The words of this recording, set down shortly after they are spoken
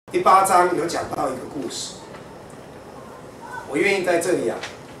第8章有讲到一个故事，我愿意在这里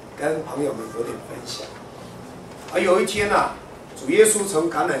跟朋友们有点分享。有一天主耶稣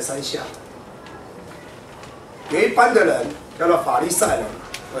从橄榄山下，有一班的人叫做法利赛人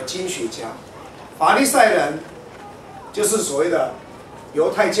和经学家。法利赛人就是所谓的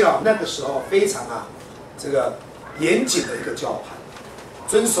犹太教那个时候非常这个严谨的一个教派，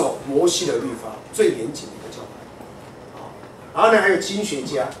遵守摩西的律法最严谨的一个教派。然后呢，还有经学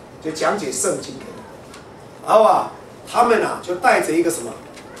家，就讲解圣经给人。然后他们就带着一个什么，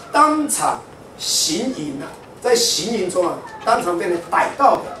当场行淫在行淫中当场被人逮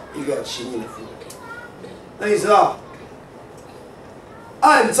到的一个行淫的妇人。那你知道，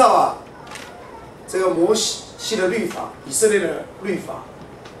按照这个摩西的律法，以色列的律法，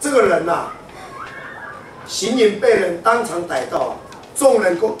这个人行淫被人当场逮到众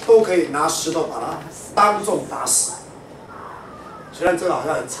人都可以拿石头把他当众打死。虽然这个好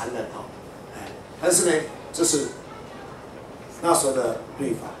像很残忍但是呢，这是那时候的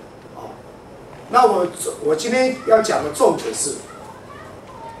律法。那我今天要讲的重点是，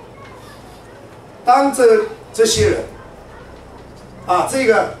当这些人把这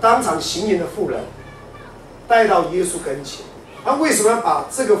个当场行淫的妇人带到耶稣跟前，他为什么要把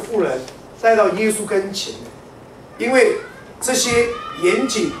这个妇人带到耶稣跟前呢？因为这些严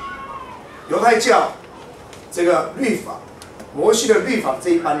谨犹太教这个律法，摩西的律法这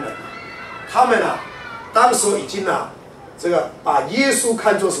一班人，他们当时已经这个把耶稣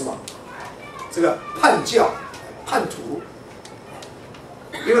看作什么？这个叛教、叛徒，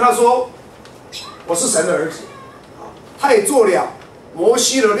因为他说我是神的儿子，他也做了摩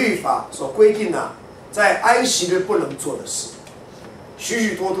西的律法所规定在安息日不能做的事，许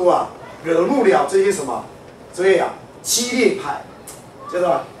许多多惹怒了这些什么，这些激烈派，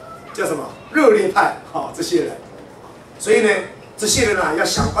叫什么热烈派这些人，所以呢，这些人要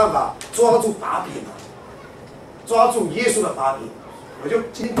想办法抓住把柄抓住耶稣的把柄。我就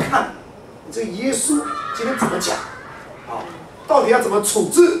今天看。这个耶稣今天怎么讲？到底要怎么处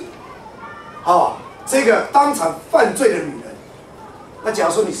置？这个当场犯罪的女人。那假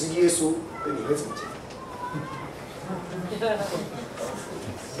如说你是耶稣，你会怎么讲？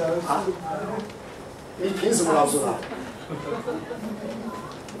你凭什么饶恕他？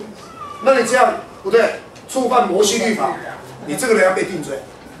那你这样不对，触犯摩西律法，你这个人要被定罪。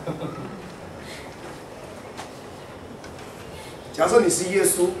假如说你是耶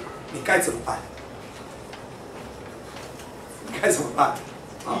稣。你该怎么办？你该怎么办？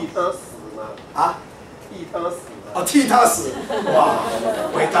替他死吗？替他死吗？替他死！哇，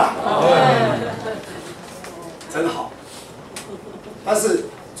伟大，真好。但是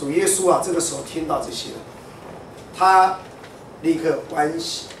主耶稣这个时候听到这些，他立刻弯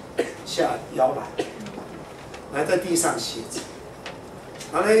下腰来在地上写字。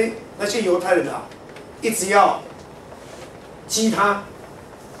然后呢，那些犹太人一直要激他。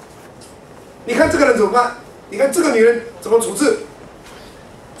你看这个人怎么办？你看这个女人怎么处置？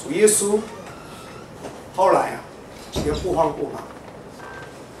主耶稣后来也不慌不忙，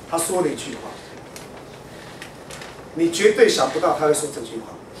他说了一句话，你绝对想不到他会说这句话。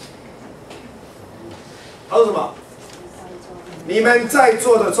他说什么？你们在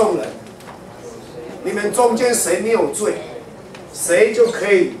座的众人，你们中间谁没有罪，谁就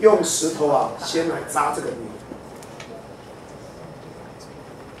可以用石头先来扎这个女人。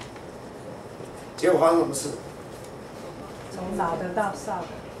结果发生什么事？从老的到少的，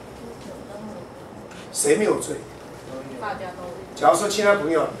谁没有罪？大家都。假如说亲爱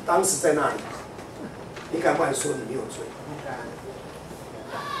朋友当时在那里，你敢不敢说你没有罪？不敢。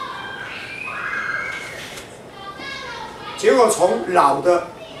结果从老的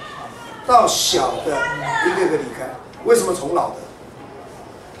到小的一个个离开，为什么从老的？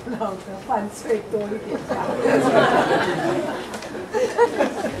老的犯罪多一点。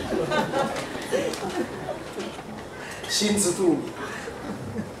心知肚明，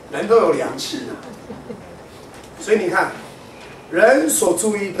人都有良心所以你看，人所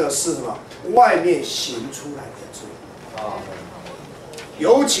注意的是什么？外面行出来的罪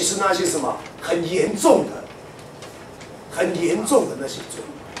尤其是那些什么很严重的那些罪。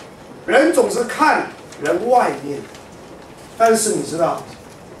人总是看人外面的，但是你知道，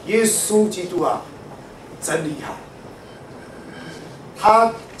耶稣基督真厉害，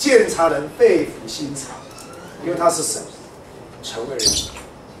他鉴察人肺腑心肠。因为他是神，成为人，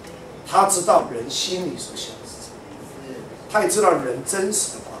他知道人心里所想的是什么，他也知道人真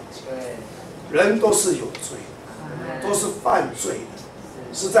实的光景。人都是有罪的，都是犯罪的，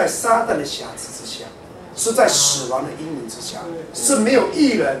是在撒旦的辖制之下，是在死亡的阴影之下，是没有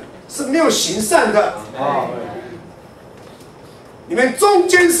义人，是没有行善的。你们中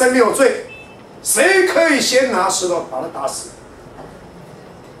间谁没有罪？谁可以先拿石头把他打死？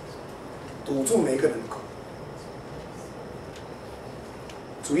堵住每个人的口。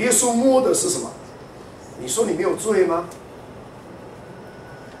主耶稣摸的是什么？你说你没有罪吗？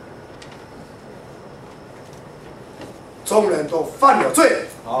众人都犯了罪，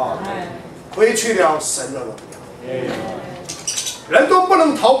亏去了神的荣耀，人都不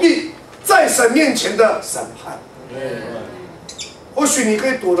能逃避在神面前的审判。或许你可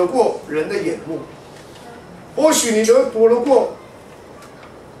以躲得过人的眼目，或许你能躲得过，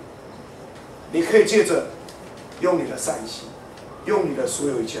你可以借着用你的善心，用你的所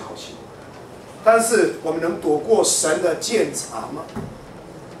有一切好心，但是我们能躲过神的鉴察吗？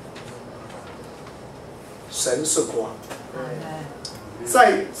神是光，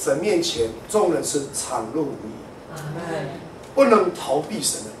在神面前，众人是敞露无遗，不能逃避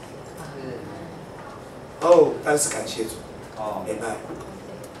神的面。哦，但是感谢主，明白。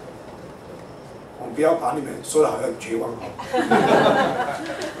我们不要把你们说的好像很绝望好。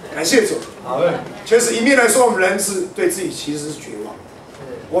感谢主，确实一面来说，我们人是对自己其实是绝望，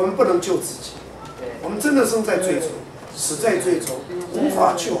我们不能救自己，我们真的生在罪中，死在罪中，无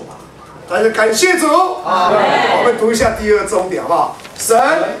法救拔。但是感谢主，我们读一下第二重点好不好？神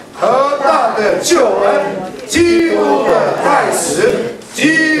何大的救恩，基督的代死，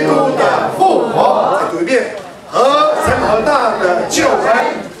基督的复活。再读一遍，神何大的救恩，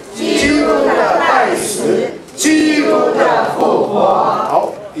基督的代死，基督的复活。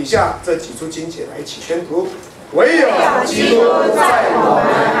好，以下这几处经节来一起宣读。唯有基督在我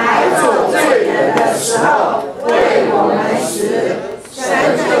们还做罪人的时候，为我们死。神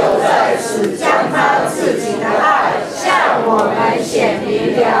就在此将他自己的爱向我们显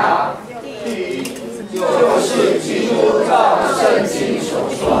明了。就是基督照圣经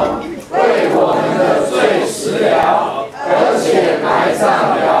所说，为我们的罪死了，而且埋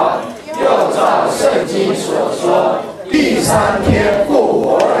葬了，又照圣经所说，第3天复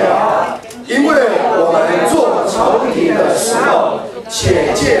活了。因为我们做仇敌的时候，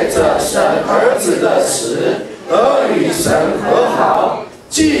且借着神儿子的死，而与神和好。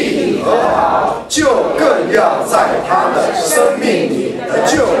既已和好，就更要在他的生命里得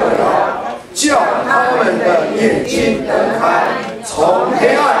救了，叫他们的眼睛得开，从黑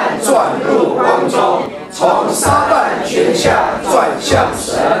暗转入光中，从撒旦权下转向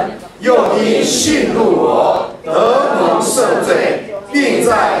神，又因信入我，得蒙赦罪，并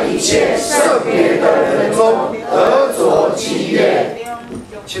在一切圣别的人中得着基业。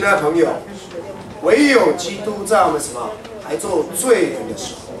亲爱的朋友，唯有基督在我们什么？还做罪人的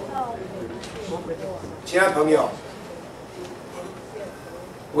时候，亲爱的朋友，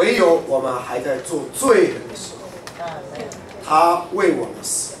唯有我们还在做罪人的时候，他为我们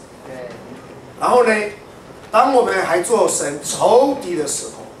死。然后呢，当我们还做神仇敌的时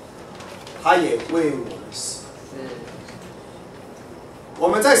候，他也为我们死。我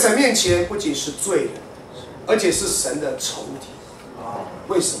们在神面前不仅是罪人，而且是神的仇敌。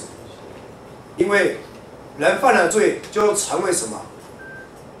为什么？因为人犯了罪，就成为什么？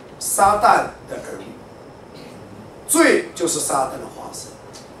撒旦的儿女。罪就是撒旦的化身。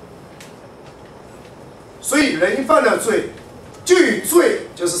所以人一犯了罪，就与罪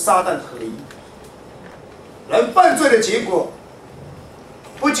就是撒旦合一。人犯罪的结果，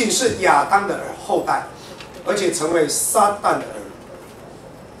不仅是亚当的后代，而且成为撒旦的儿女。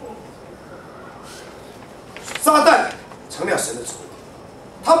撒旦成了神的仇敌，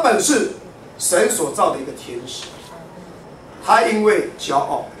他本是神所造的一个天使，他因为骄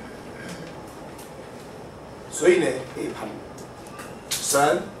傲，所以呢背叛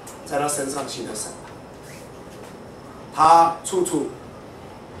神，在他身上行了审判，他处处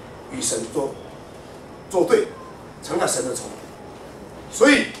与神作对，成了神的仇敌。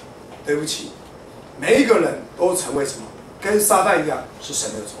所以对不起，每一个人都成为什么？跟撒旦一样是神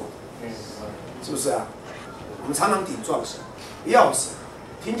的仇敌，是不是啊？我们常常顶撞神，不要神。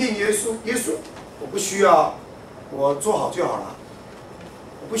听见耶稣，我不需要，我做好就好了，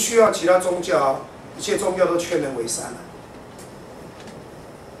我不需要其他宗教，一切宗教都劝人为善了。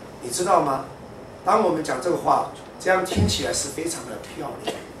你知道吗？当我们讲这个话，这样听起来是非常的漂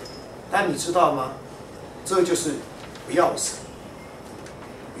亮，但你知道吗？这就是不要神，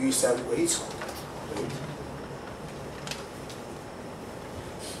与神为仇的问题。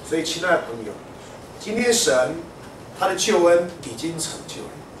所以，亲爱的朋友，今天神他的救恩已经成就了。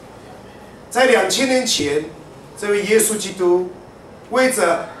在2000年前，这位耶稣基督为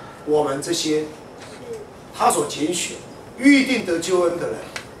着我们这些他所拣选、预定得救恩的人，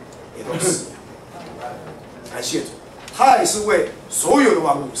也都死了。感谢主，他也是为所有的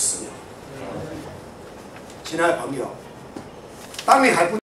万物死了。亲爱的朋友，当你还不